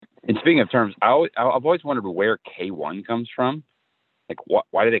And speaking of terms, I've always wondered where K1 comes from. Like,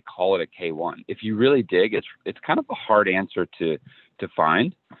 why do they call it a K1? If you really dig, it's kind of a hard answer to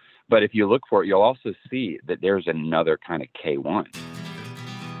find. But if you look for it, you'll also see that there's another kind of K1.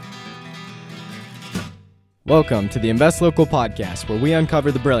 Welcome to the Invest Local podcast, where we uncover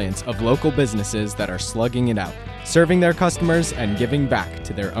the brilliance of local businesses that are slugging it out, serving their customers and giving back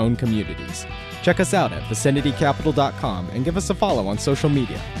to their own communities. Check us out at vicinitycapital.com and give us a follow on social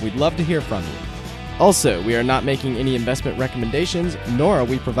media. We'd love to hear from you. Also, we are not making any investment recommendations, nor are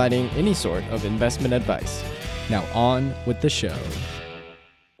we providing any sort of investment advice. Now on with the show.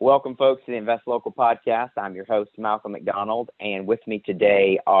 Welcome, folks, to the Invest Local podcast. I'm your host, Malcolm McDonald, and with me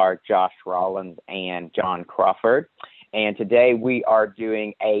today are Josh Rollins and John Crawford. And today we are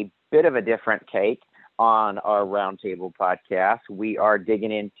doing a bit of a different take on our Roundtable podcast. We are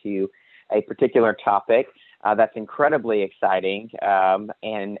digging into a particular topic that's incredibly exciting, and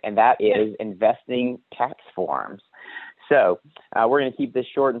that is investing tax forms. So we're going to keep this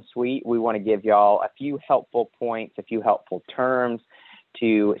short and sweet. We want to give y'all a few helpful points, a few helpful terms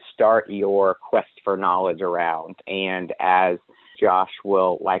to start your quest for knowledge around. And as Josh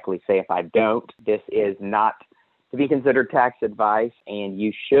will likely say if I don't, this is not to be considered tax advice, and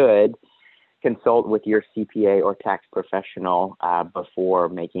you should consult with your CPA or tax professional before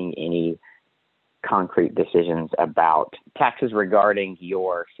making any concrete decisions about taxes regarding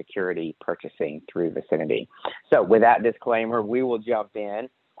your security purchasing through Vicinity. So with that disclaimer, we will jump in,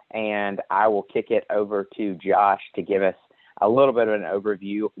 and I will kick it over to Josh to give us a little bit of an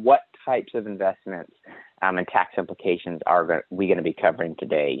overview. What types of investments and tax implications are we going to be covering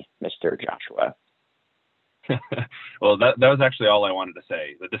today, Mr. Joshua? Well, that was actually all I wanted to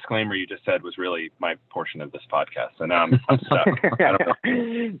say. The disclaimer you just said was really my portion of this podcast, so now I'm stuck.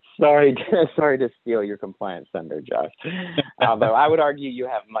 Sorry to steal your compliance thunder, Josh. Although I would argue you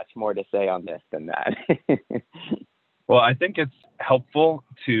have much more to say on this than that. Well, I think it's helpful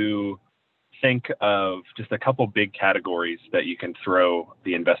to think of just a couple big categories that you can throw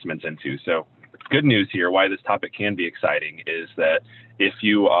the investments into. So good news here, why this topic can be exciting, is that if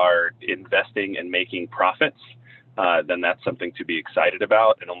you are investing and making profits, then that's something to be excited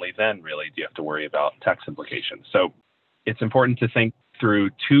about. And only then really do you have to worry about tax implications. So it's important to think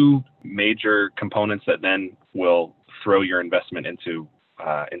through two major components that then will throw your investment into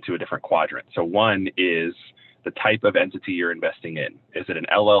a different quadrant. So one is the type of entity you're investing in. Is it an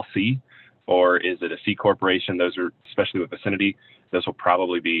LLC? Or is it a C corporation? Those are, especially with Vicinity, those will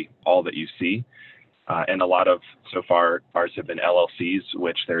probably be all that you see. And a lot of, so far, ours have been LLCs,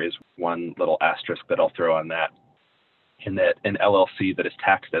 which there is one little asterisk that I'll throw on that, in that an LLC that is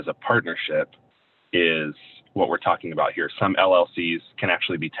taxed as a partnership is what we're talking about here. Some LLCs can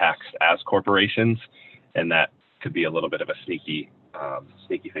actually be taxed as corporations, and that could be a little bit of a sneaky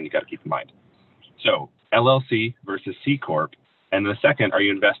thing you got to keep in mind. So LLC versus C Corp. And the second, are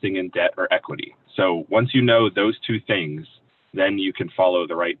you investing in debt or equity? So once you know those two things, then you can follow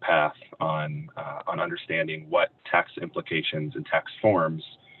the right path on understanding what tax implications and tax forms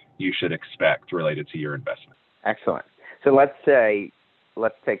you should expect related to your investment. Excellent. So let's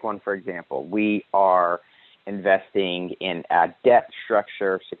take one for example. We are investing in a debt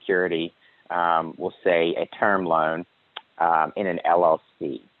structure security, we'll say a term loan in an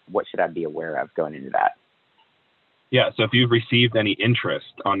LLC. What should I be aware of going into that? Yeah, so if you've received any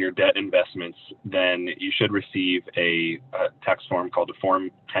interest on your debt investments, then you should receive a tax form called a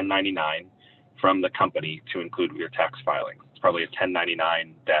Form 1099 from the company to include with your tax filing. It's probably a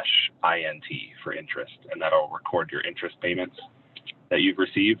 1099-INT for interest, and that'll record your interest payments that you've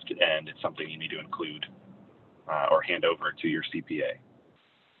received, and it's something you need to include or hand over to your CPA.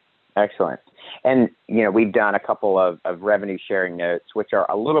 Excellent. And, we've done a couple of revenue sharing notes, which are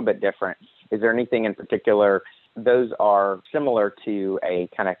a little bit different. Is there anything in particular? Those are similar to a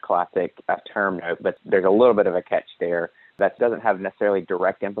kind of classic term note, but there's a little bit of a catch there that doesn't have necessarily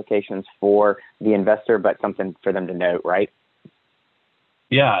direct implications for the investor, but something for them to note, right?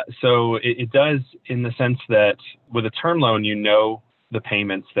 Yeah, so it does in the sense that with a term loan, you know the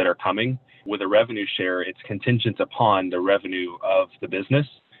payments that are coming. With a revenue share, it's contingent upon the revenue of the business.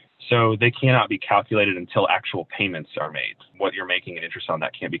 So they cannot be calculated until actual payments are made. What you're making in interest on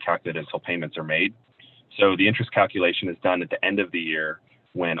that can't be calculated until payments are made. So the interest calculation is done at the end of the year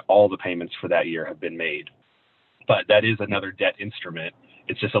when all the payments for that year have been made. But that is another debt instrument.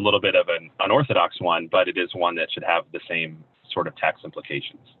 It's just a little bit of an unorthodox one, but it is one that should have the same sort of tax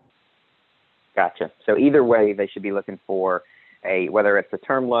implications. Gotcha. So either way, they should be looking for whether it's a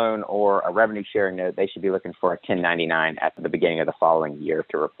term loan or a revenue sharing note, they should be looking for a 1099 at the beginning of the following year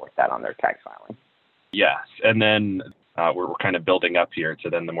to report that on their tax filing. Yes. And then we're kind of building up here to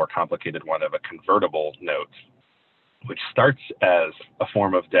then the more complicated one of a convertible note, which starts as a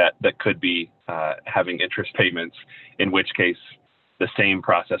form of debt that could be having interest payments, in which case the same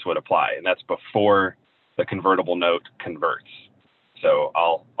process would apply. And that's before the convertible note converts. So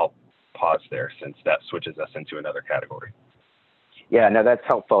I'll pause there since that switches us into another category. Yeah, no, that's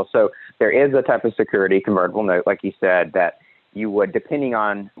helpful. So there is a type of security, convertible note, like you said, that you would, depending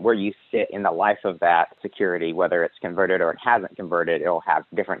on where you sit in the life of that security, whether it's converted or it hasn't converted, it'll have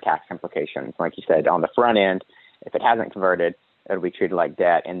different tax implications. Like you said, on the front end, if it hasn't converted, it'll be treated like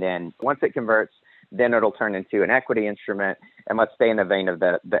debt. And then once it converts, then it'll turn into an equity instrument. And let's stay in the vein of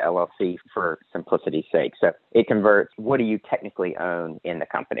the LLC for simplicity's sake. So it converts. What do you technically own in the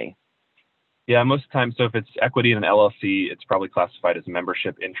company? Yeah, most of the time. So if it's equity in an LLC, it's probably classified as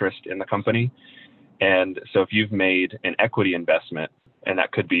membership interest in the company. And so if you've made an equity investment, and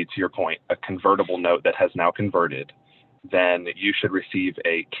that could be, to your point, a convertible note that has now converted, then you should receive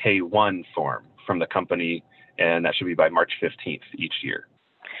a K-1 form from the company, and that should be by March 15th each year.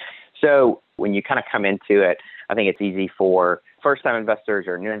 So when you kind of come into it, I think it's easy for first-time investors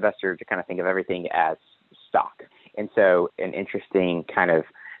or new investors to kind of think of everything as stock. And so an interesting kind of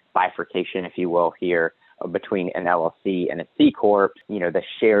bifurcation, if you will, here between an LLC and a C Corp, the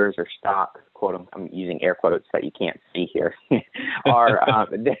shares or stock, quote, I'm using air quotes that you can't see here, are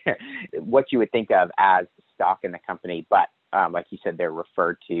what you would think of as stock in the company. But like you said, they're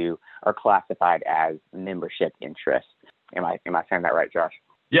referred to or classified as membership interest. Am I saying that right, Josh?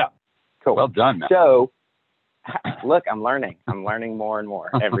 Yeah. Cool. Well done, man. So, look, I'm learning more and more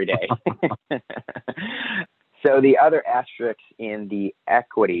every day. So the other asterisk in the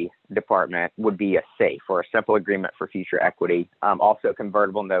equity department would be a SAFE, or a simple agreement for future equity. Also a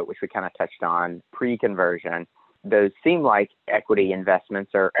convertible note, which we kind of touched on pre-conversion. Those seem like equity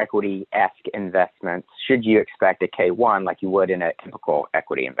investments or equity-esque investments. Should you expect a K-1 like you would in a typical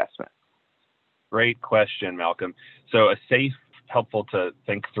equity investment? Great question, Malcolm. So a SAFE, helpful to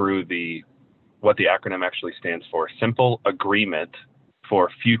think through what the acronym actually stands for: Simple Agreement for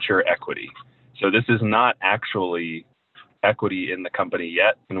Future Equity. So this is not actually equity in the company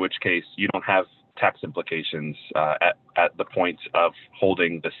yet, in which case you don't have tax implications at the point of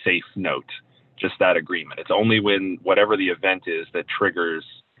holding the SAFE note, just that agreement. It's only when whatever the event is that triggers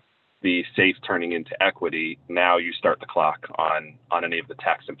the SAFE turning into equity, now you start the clock on any of the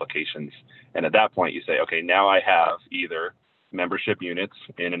tax implications. And at that point you say, okay, now I have either membership units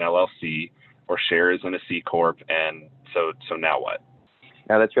in an LLC or shares in a C Corp. And so now what?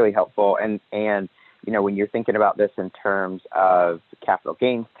 No, that's really helpful. And when you're thinking about this in terms of capital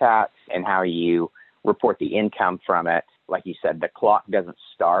gains tax and how you report the income from it, like you said, the clock doesn't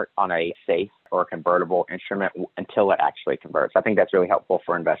start on a SAFE or a convertible instrument until it actually converts. I think that's really helpful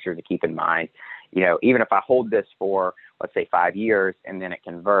for investors to keep in mind. Even if I hold this for, let's say, 5 years and then it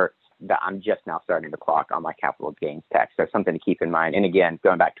converts, that I'm just now starting the clock on my capital gains tax. So something to keep in mind. And again,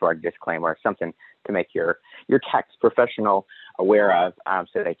 going back to our disclaimer, something to make your tax professional aware of,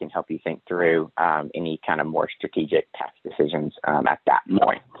 so they can help you think through any kind of more strategic tax decisions at that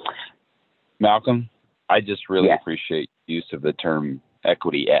point. Malcolm, I just really appreciate use of the term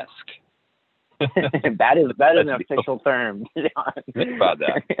equity-esque. that is an official term. Think about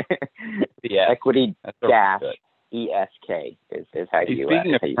that. Yeah. Equity-ESK is how you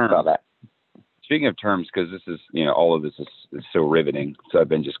spell that. Speaking of terms, because this is, all of this is so riveting, so I've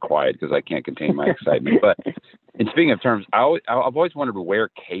been just quiet because I can't contain my excitement. But and speaking of terms, I've always wondered where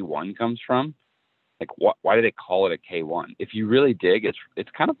K-1 comes from. Like, why do they call it a K-1? If you really dig,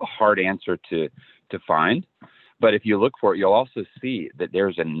 it's kind of a hard answer to find. But if you look for it, you'll also see that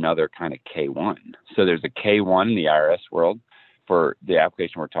there's another kind of K-1. So there's a K-1 in the IRS world for the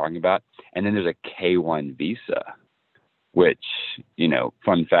application we're talking about, and then there's a K-1 visa, which,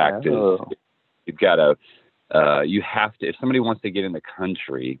 fun fact is you've got you have to, if somebody wants to get in the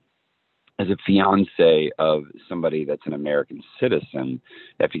country as a fiance of somebody that's an American citizen,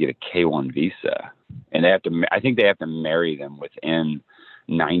 they have to get a K-1 visa, and I think they have to marry them within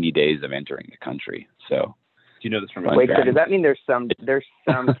 90 days of entering the country. So. Do you know this from? Wait, so does that mean there's some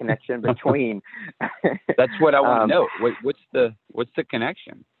connection between? That's what I want to know. What's the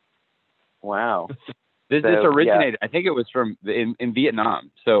connection? Wow. This originated. Yeah. I think it was from in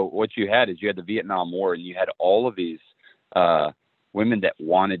Vietnam. So what you had the Vietnam War, and you had all of these women that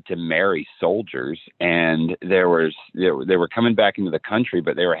wanted to marry soldiers, and they were coming back into the country,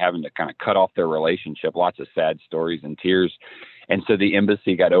 but they were having to kind of cut off their relationship. Lots of sad stories and tears, and so the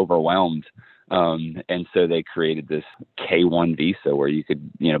embassy got overwhelmed And so they created this K1 visa where you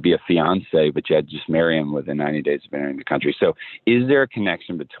could, be a fiance, but you had to just marry him within 90 days of entering the country. So is there a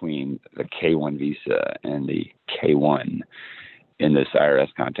connection between the K1 visa and the K1 in this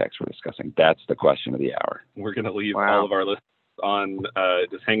IRS context we're discussing? That's the question of the hour. We're going to leave all of our listeners on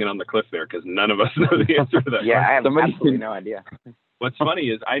just hanging on the cliff there because none of us know the answer to that. Yeah, I have absolutely no idea. What's funny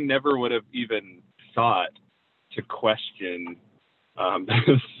is I never would have even thought to question.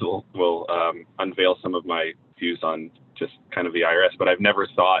 This will unveil some of my views on just kind of the IRS, but I've never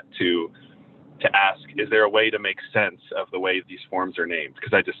thought to ask, is there a way to make sense of the way these forms are named?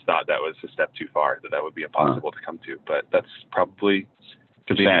 Because I just thought that was a step too far, that would be impossible to come to. But that's probably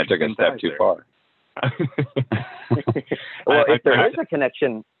I took a step too far. Well, if there is a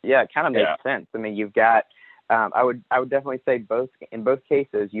connection, it kind of makes sense. I mean, you've got. I would definitely say in both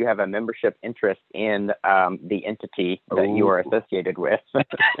cases you have a membership interest in the entity that you are associated with. Look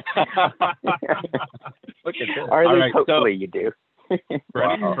at this. Or at least hopefully you do.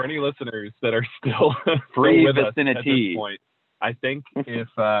 For any listeners that are still free with vicinity us at this point, I think if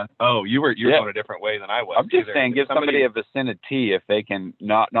you were going a different way than I was. I'm just saying, give somebody a vicinity if they can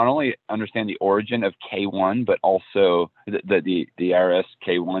not only understand the origin of K1, but also the IRS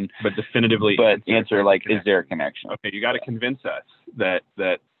K1, but definitively answer like, is there a connection? Okay, you got to convince us that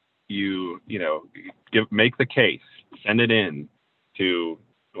you make the case, send it in to.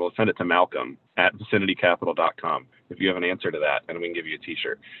 We'll send it to Malcolm at vicinitycapital.com if you have an answer to that, and we can give you a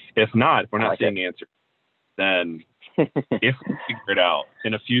T-shirt. If not, if we're not seeing answers, then if we figure it out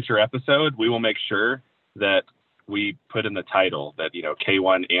in a future episode, we will make sure that we put in the title that,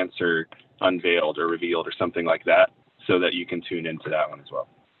 K1 answer unveiled or revealed or something like that, so that you can tune into that one as well.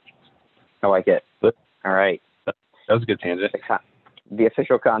 I like it. All right. That was a good tangent. The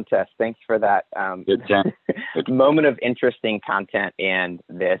official contest. Thanks for that moment of interesting content in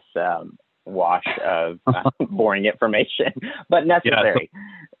this wash of boring information, but necessary. Yeah,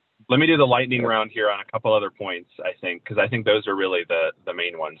 so let me do the lightning round here on a couple other points, I think, because I think those are really the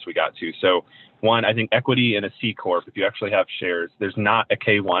main ones we got to. So one, I think equity in a C Corp, if you actually have shares, there's not a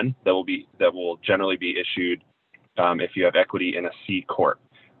K1 that will generally be issued if you have equity in a C Corp.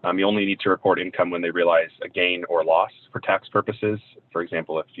 You only need to report income when they realize a gain or loss for tax purposes. For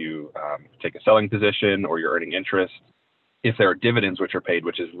example, if you take a selling position or you're earning interest, if there are dividends which are paid,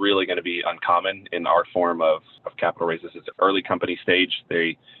 which is really going to be uncommon in our form of capital raises. It's an early company stage.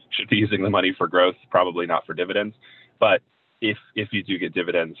 They should be using the money for growth, probably not for dividends. But if you do get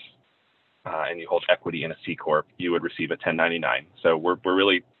dividends and you hold equity in a C Corp, you would receive a 1099. So we're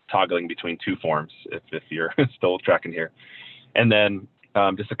really toggling between two forms if you're still tracking here. And then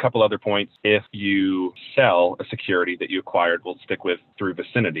just a couple other points. If you sell a security that you acquired, we'll stick with through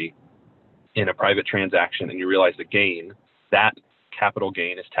Vicinity in a private transaction, and you realize the gain, that capital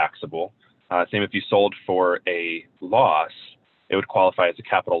gain is taxable. Same if you sold for a loss, it would qualify as a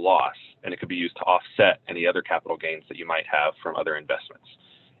capital loss, and it could be used to offset any other capital gains that you might have from other investments.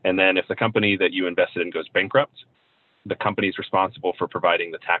 And then if the company that you invested in goes bankrupt, the company is responsible for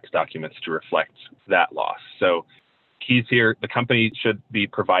providing the tax documents to reflect that loss. So keys here, the company should be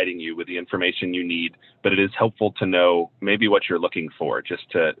providing you with the information you need, but it is helpful to know maybe what you're looking for, just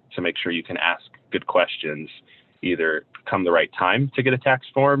to make sure you can ask good questions, either come the right time to get a tax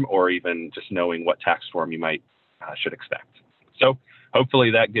form or even just knowing what tax form you might should expect. So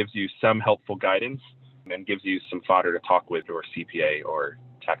hopefully that gives you some helpful guidance and gives you some fodder to talk with your CPA or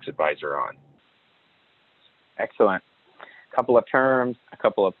tax advisor on. Excellent. A couple of terms, a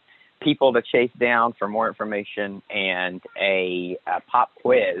couple of people to chase down for more information, and a pop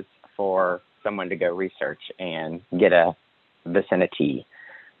quiz for someone to go research and get a Vicinity.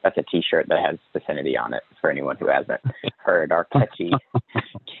 That's a T-shirt that has Vicinity on it for anyone who hasn't heard our catchy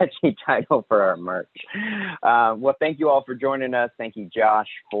title for our merch. Well, thank you all for joining us. Thank you, Josh,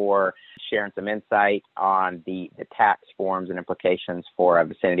 for sharing some insight on the tax forms and implications for a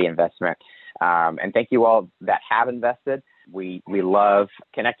Vicinity investment. And thank you all that have invested. We love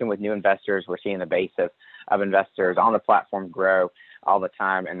connecting with new investors. We're seeing the base of investors on the platform grow all the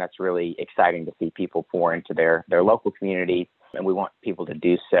time, and that's really exciting to see people pour into their local community. And we want people to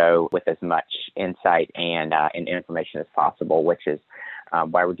do so with as much insight and information as possible, which is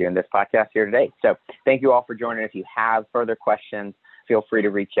why we're doing this podcast here today. So thank you all for joining. If you have further questions, feel free to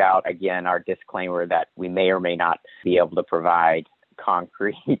reach out. Again, our disclaimer that we may or may not be able to provide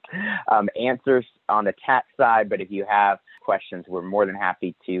concrete answers on the tax side, but if you have questions, we're more than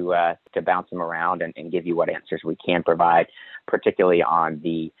happy to bounce them around and give you what answers we can provide, particularly on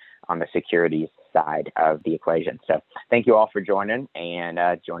the securities side of the equation. So thank you all for joining, and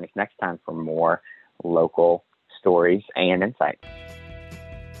join us next time for more local stories and insight.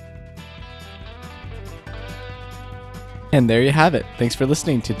 And there you have it. Thanks for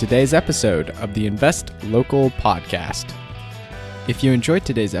listening to today's episode of the Invest Local podcast. If you enjoyed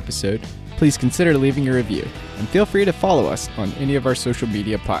today's episode, please consider leaving a review and feel free to follow us on any of our social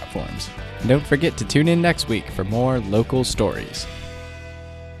media platforms. And don't forget to tune in next week for more local stories.